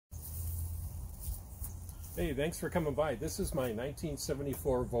Hey, thanks for coming by. This is my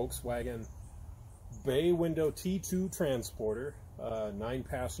 1974 Volkswagen bay window T2 transporter,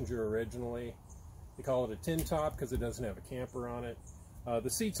 9-passenger originally. They call it a tin top because it doesn't have a camper on it. The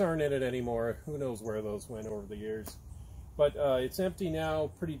seats aren't in it anymore. Who knows where those went over the years. But it's empty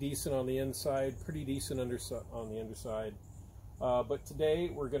now, pretty decent on the inside, pretty decent on the underside. But today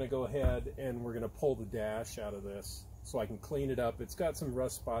we're going to go ahead and we're going to pull the dash out of this so I can clean it up. It's got some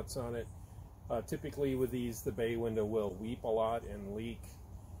rust spots on it. Typically with these, the bay window will weep a lot and leak.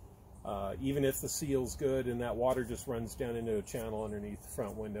 Even if the seal's good and that water just runs down into a channel underneath the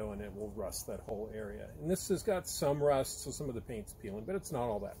front window, and it will rust that whole area. And this has got some rust, so some of the paint's peeling, but it's not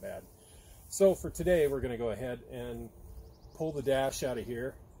all that bad. So for today, we're going to go ahead and pull the dash out of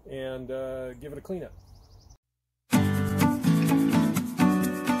here and give it a cleanup.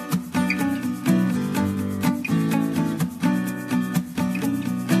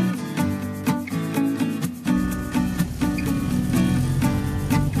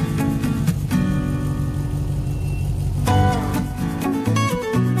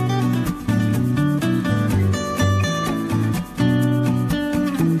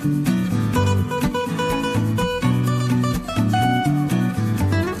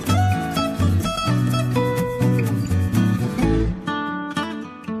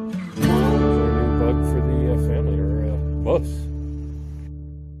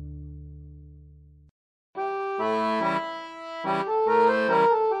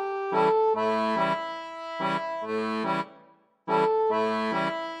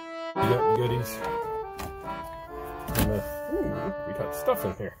 Goodies. And, ooh, we got stuff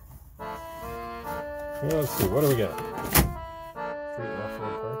in here. Well, let's see, what do we got? Street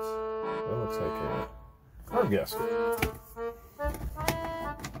off-road parts. That looks like a carb gasket.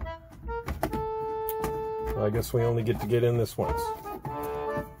 Well, I guess we only get to get in this once.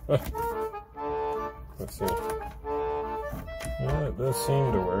 Let's see. Yeah, it does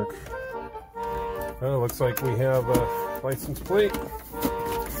seem to work. Well, it looks like we have a license plate.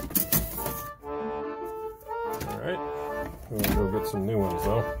 Alright, we'll go get some new ones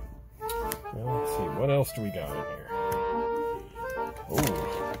though. Well, let's see, what else do we got in here?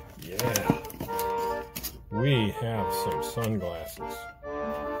 Oh, yeah. We have some sunglasses.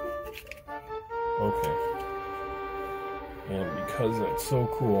 Okay. And because that's so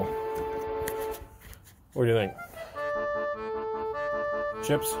cool, what do you think?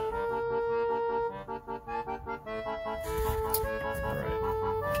 Chips? Alright.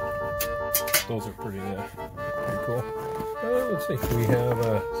 Those are pretty cool. Let's see, we have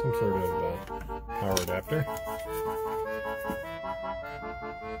some sort of power adapter.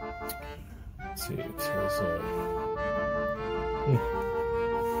 Let's see, it says,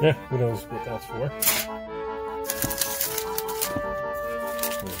 yeah, who knows what that's for.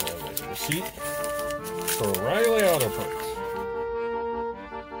 We have a receipt for O'Reilly Auto Parts.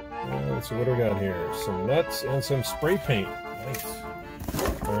 Let's see, what do we got here? Some nuts and some spray paint. Nice.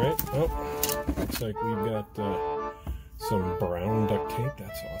 Alright, oh, looks like we've got some brown duct tape.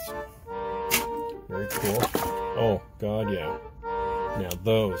 That's awesome. Very cool. Oh, God, yeah. Now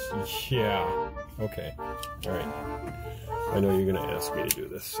those, yeah. Okay, alright. I know you're going to ask me to do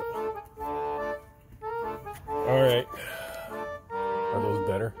this, so. Alright. Are those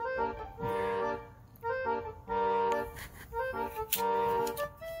better?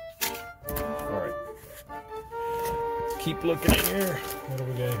 Alright. Keep looking in here. What do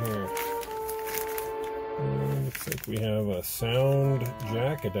we got here? Looks like we have a sound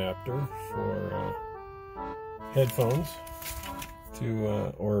jack adapter for headphones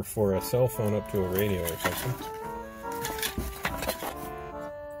to, or for a cell phone up to a radio or something.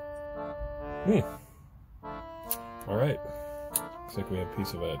 Alright. Looks like we have a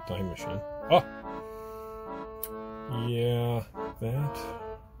piece of a time machine. Oh! Yeah, that.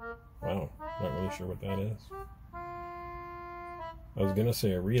 Wow, not really sure what that is. I was gonna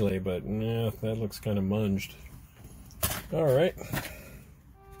say a relay, but nah, that looks kind of munged. Alright.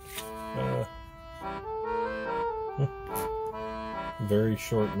 Very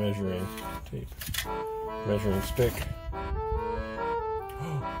short measuring tape. Measuring stick.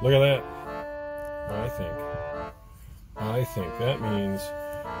 Look at that. I think that means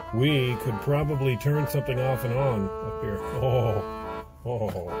we could probably turn something off and on up here.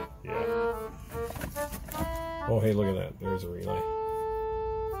 Oh, yeah. Oh, hey, look at that. There's a relay.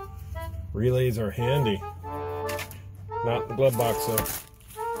 Relays are handy. Not in the glove box, though.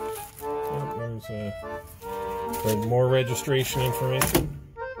 Oh, there's more registration information.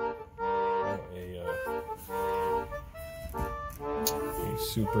 A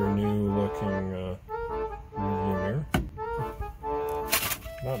super new looking rearview mirror.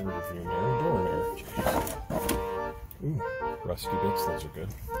 not rearview mirror, door mirror. Jeez. Ooh, rusty bits, those are good.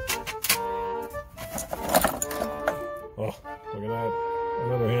 Oh, look at that.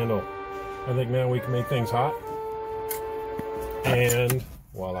 Another handle. I think now we can make things hot. And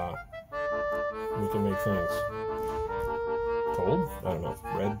voila. We can make things cold. I don't know.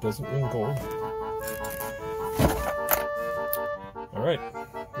 Red doesn't mean cold. Alright.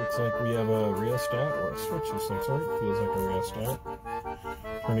 Looks like we have a rheostat or a switch of some sort. Feels like a rheostat.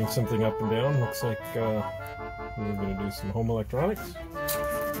 Turning something up and down. Looks like we're going to do some home electronics.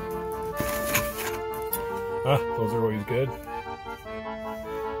 Those are always good.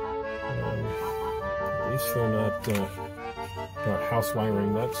 At least they're not house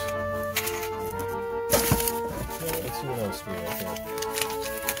wiring nuts. Let's see what else we have here.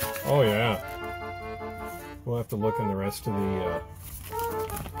 Oh yeah. We'll have to look in the rest of the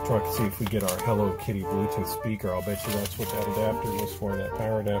truck to see if we get our Hello Kitty Bluetooth speaker. I'll bet you that's what that adapter was for, that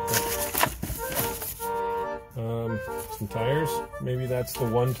power adapter. Some tires. Maybe that's the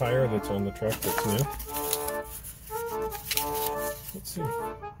one tire that's on the truck that's new. Let's see.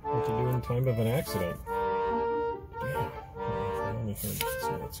 What to do in time of an accident. Yeah. I only heard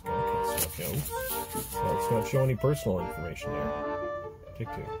that skunk and stuff. Yeah. Let's not show any personal information there. Tick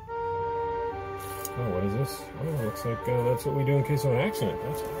two. Oh, what is this? Oh, looks like that's what we do in case of an accident.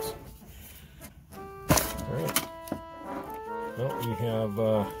 That's awesome. Alright. Well, we have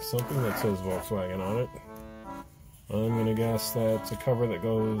something that says Volkswagen on it. I'm going to guess that's a cover that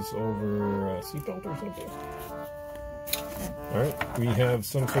goes over a seatbelt or something. Alright, we have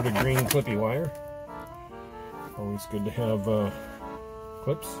some sort of green clippy wire. Always good to have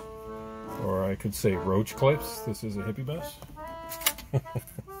clips. Or I could say roach clips. This is a hippie bus. Of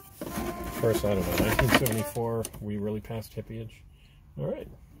course, I don't know. 1974, we really passed hippie-age. Alright.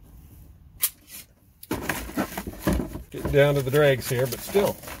 Getting down to the drags here, but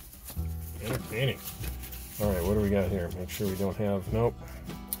still entertaining. Alright, what do we got here? Make sure we don't have... Nope.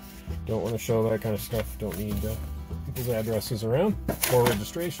 Don't want to show that kind of stuff. Don't need people's addresses around. More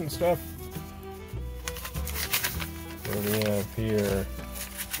registration stuff. What do we have here?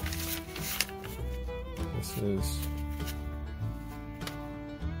 This is...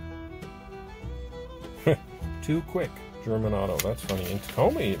 Too quick. German Auto. That's funny. In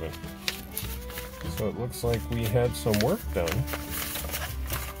Tacoma even. So it looks like we had some work done.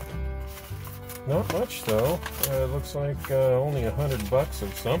 Not much though. It looks like only $100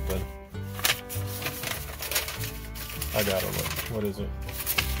 of something. I got it. What is it?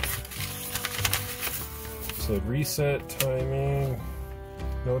 It said reset timing.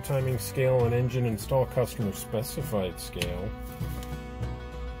 No timing scale and engine. Install customer specified scale.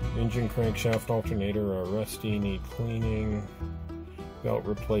 Engine crankshaft alternator are rusty, need cleaning. Belt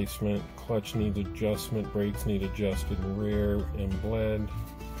replacement. Clutch needs adjustment. Brakes need adjusted. Rear and bled.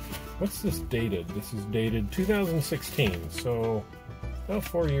 What's this dated? This is dated 2016, so about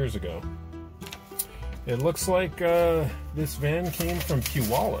 4 years ago. It looks like this van came from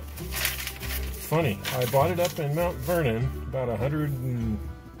Puyallup. Funny, I bought it up in Mount Vernon, about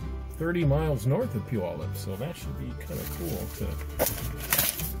 130 miles north of Puyallup, so that should be kind of cool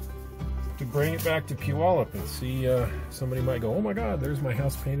to bring it back to Puyallup and see. Somebody might go, oh my god, there's my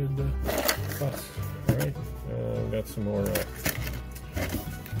house painted bus. Alright, we've got some more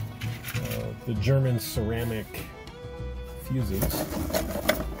the German ceramic fuses.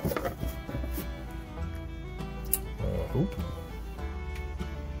 Hoop.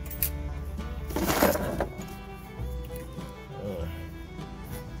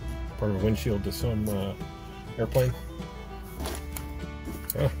 Part of a windshield to some airplane.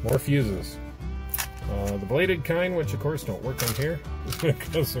 More fuses. The bladed kind, which of course don't work on here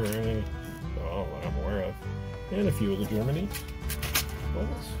because there are any, that I'm aware of, and a few of the Germany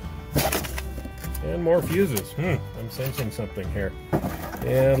ones. And more fuses. I'm sensing something here.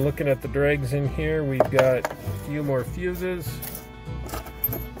 And looking at the drags in here, we've got a few more fuses.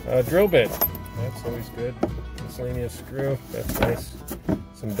 Drill bit. That's always good. Miscellaneous screw. That's nice.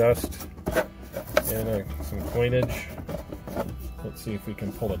 Some dust. And some coinage. Let's see if we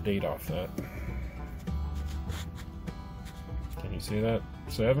can pull a date off that. Can you see that?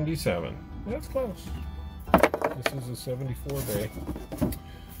 77. That's close. This is a 74 bay.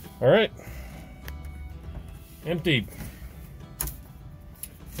 Alright. Emptied.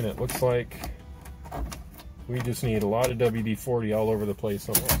 And it looks like we just need a lot of WD-40 all over the place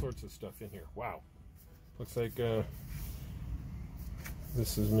on all sorts of stuff in here. Wow. Looks like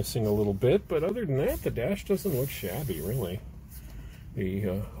this is missing a little bit, but other than that, the dash doesn't look shabby, really.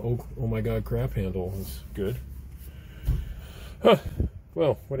 The oh my god crap handle is good. Huh.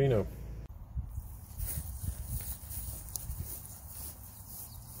 Well, what do you know?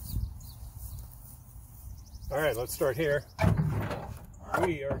 All right, let's start here.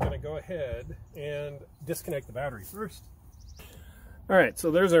 We are going to go ahead and disconnect the battery first. All right, so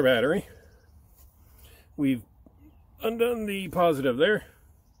there's our battery. We've undone the positive there.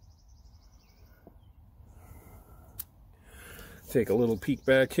 Take a little peek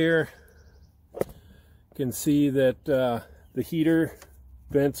back here. You can see that the heater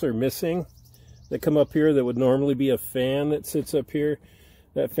vents are missing. They come up here. That would normally be a fan that sits up here.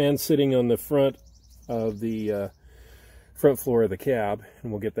 That fan's sitting on the front of the front floor of the cab,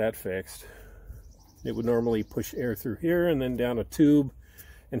 and we'll get that fixed. It would normally push air through here and then down a tube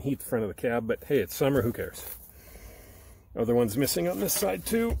and heat the front of the cab, but hey, it's summer, who cares? Other one's missing on this side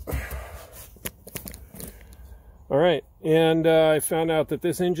too. All right, and I found out that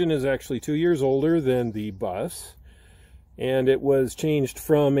this engine is actually 2 years older than the bus, and it was changed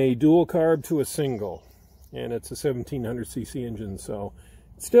from a dual carb to a single, and it's a 1700cc engine, so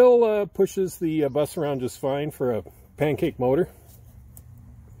it still pushes the bus around just fine for a pancake motor.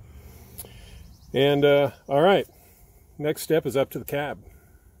 And all right, next step is up to the cab.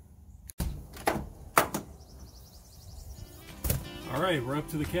 All right, we're up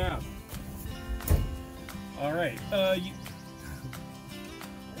to the cab. All right,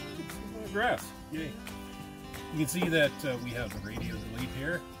 grass, yay. You can see that we have the radio delete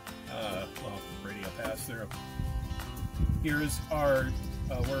here. Well, radio pass there. Here's our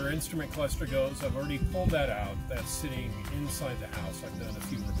where our instrument cluster goes. I've already pulled that out. That's sitting inside the house. I've done a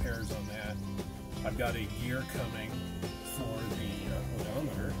few repairs on that. I've got a gear coming for the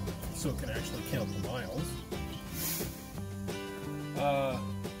odometer, so it can actually count the miles.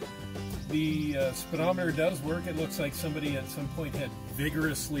 The speedometer does work. It looks like somebody at some point had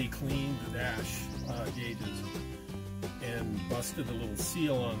vigorously cleaned the dash gauges and busted the little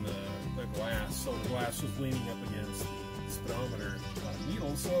seal on the glass, so the glass was leaning up against the speedometer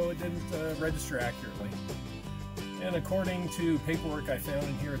needle, so it didn't register accurately. And according to paperwork I found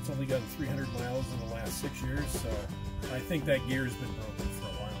in here, it's only gotten 300 miles in the last 6 years, so I think that gear's been broken for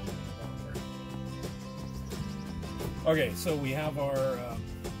a while. Okay, so we have our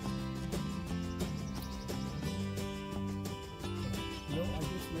I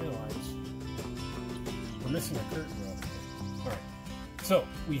just realized we're missing a curtain rod here. All right, so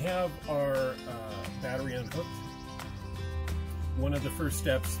we have our battery unhooked. One of the first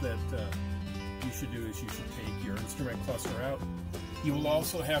steps that you should do is you should take your instrument cluster out. You will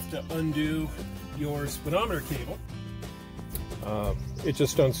also have to undo your speedometer cable. It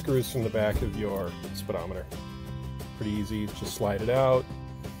just unscrews from the back of your speedometer. Pretty easy, just slide it out.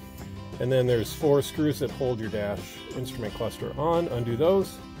 And then there's 4 screws that hold your dash instrument cluster on. Undo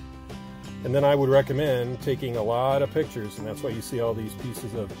those. And then I would recommend taking a lot of pictures, and that's why you see all these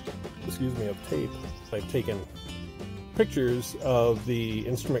pieces of, of tape. I've taken pictures of the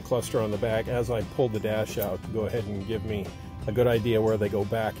instrument cluster on the back as I pulled the dash out to go ahead and give me a good idea where they go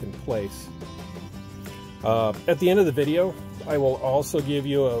back in place. At the end of the video, I will also give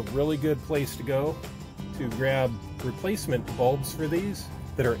you a really good place to go to grab replacement bulbs for these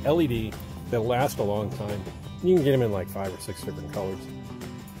that are LED that'll last a long time. You can get them in like 5 or 6 different colors.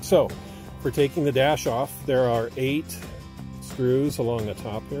 So for taking the dash off, there are 8 screws along the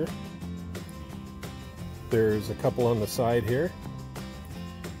top here. There's a couple on the side here.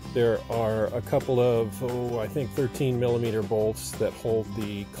 There are a couple of, I think 13mm bolts that hold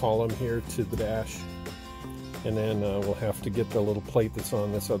the column here to the dash. And then we'll have to get the little plate that's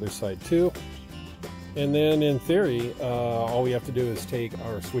on this other side too. And then in theory, all we have to do is take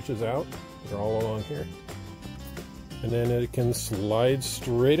our switches out. They're all along here. And then it can slide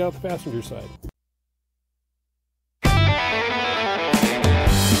straight out the passenger side.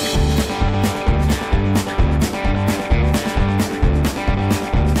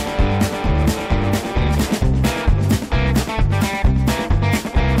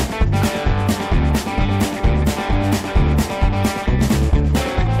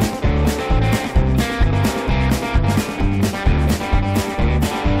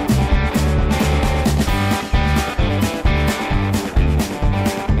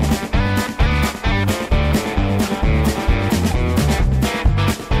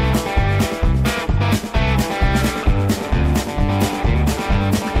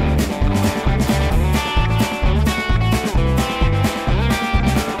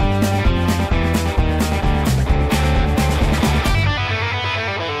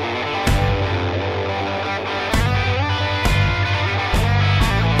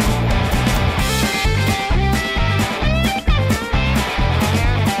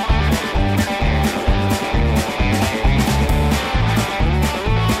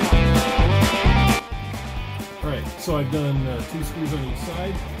 So I've done 2 screws on each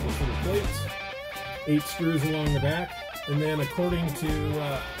side for the plates. 8 screws along the back, and then according to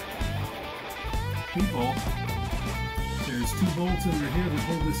people, there's 2 bolts under here that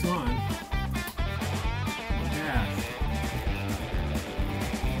hold this on. Dash.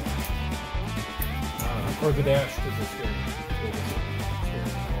 Or the dash to the steering.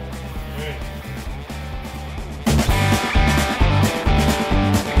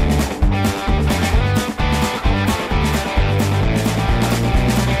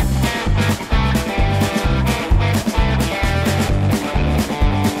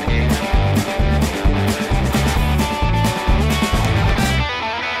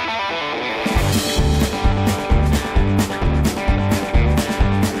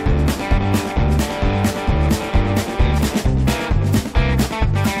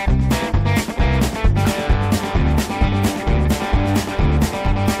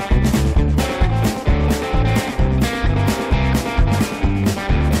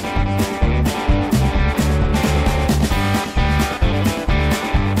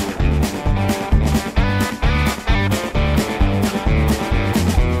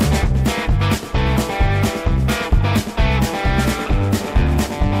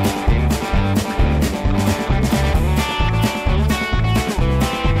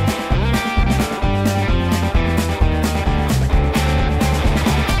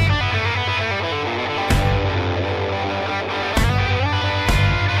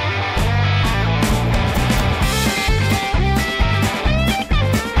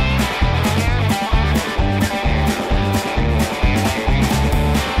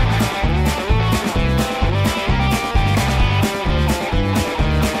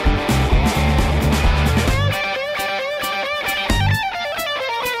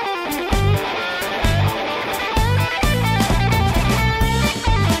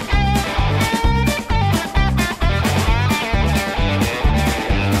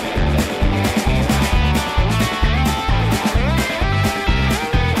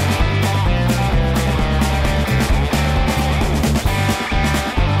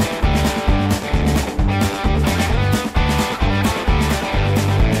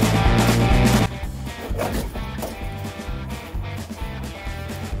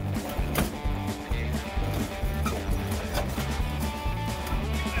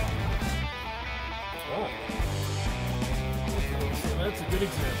 That's a good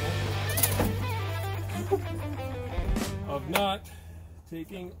example of not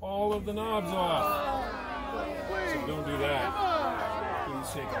taking all of the knobs off. So don't do that. Please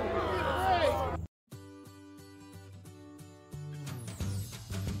take all of the knobs off.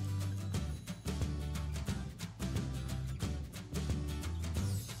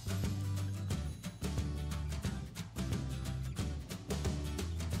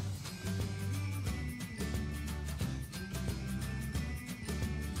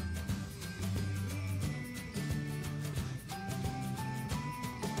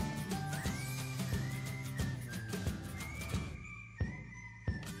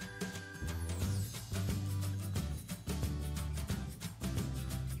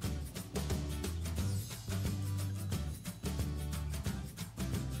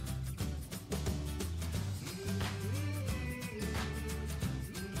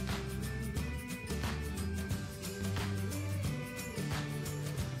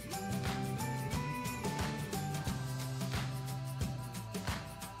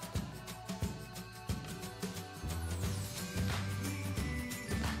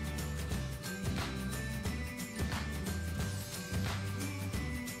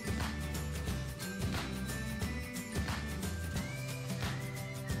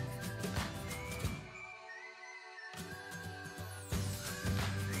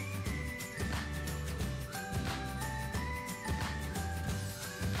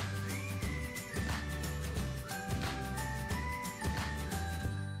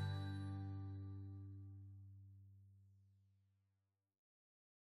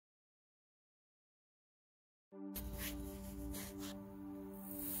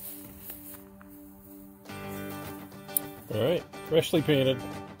 All right, freshly painted.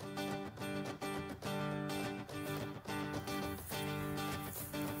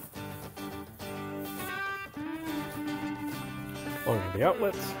 Along the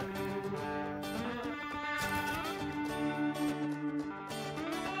outlets.